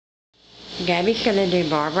Gabby's gonna do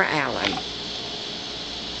Barbara Allen.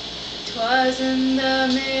 'Twas in the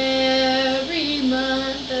merry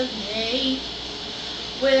month of May,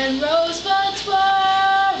 when rosebuds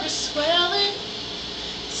were a-swelling,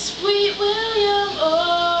 sweet William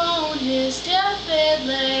on his deathbed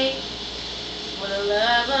lay. For the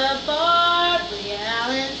love of Barbara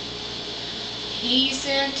Allen, he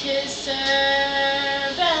sent his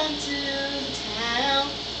servant to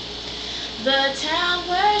the town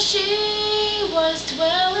where she was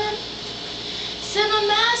dwelling. Said, my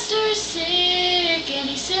master's sick, and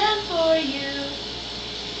he sent for you.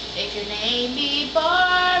 If your name be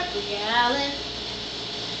Barbara Allen.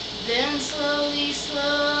 Then slowly,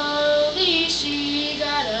 slowly she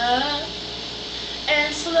got up,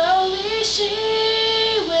 and slowly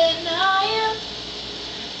she went nigh him.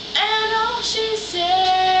 And all she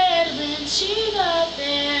said when she got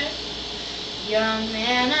there, young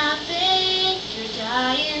man, I think you're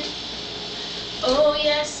dying. Oh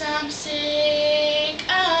yes, I'm sick,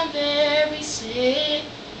 I'm very sick.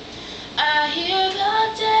 I hear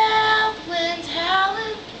the death winds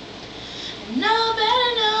howling. No better,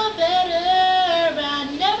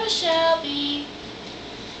 I never shall be,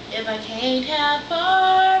 if I can't have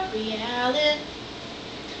Barbara Allen.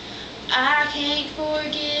 I can't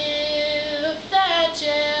forgive that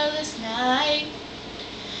jealous night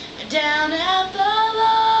down at the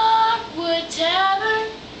Lockwood Tavern.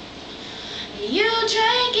 You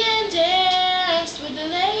drank and danced with the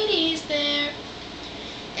ladies there,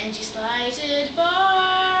 and you slighted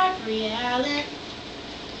Barbara Allen.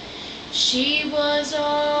 She was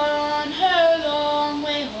on her long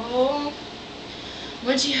way home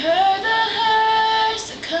when she heard the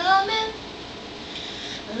hearse a-comin'.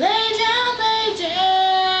 Lay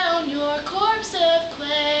down your corpse of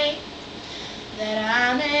clay, that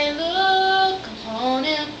I may look upon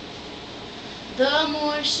him. The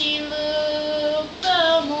more she looked,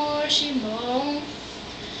 the more she moaned,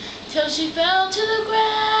 till she fell to the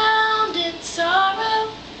ground in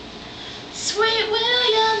sorrow. Sweet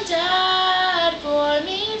William died for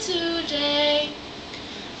me today,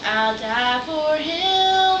 I'll die for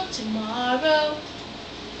him tomorrow.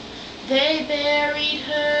 They buried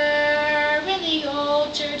her in the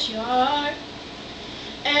old churchyard,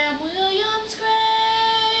 and William's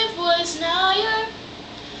grave was nigher.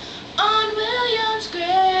 On William's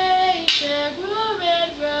grave there grew a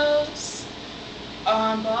red rose,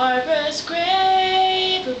 on Barbara's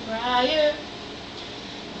grave a briar.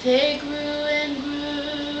 They grew and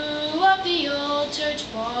grew up the old church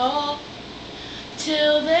wall,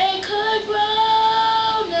 till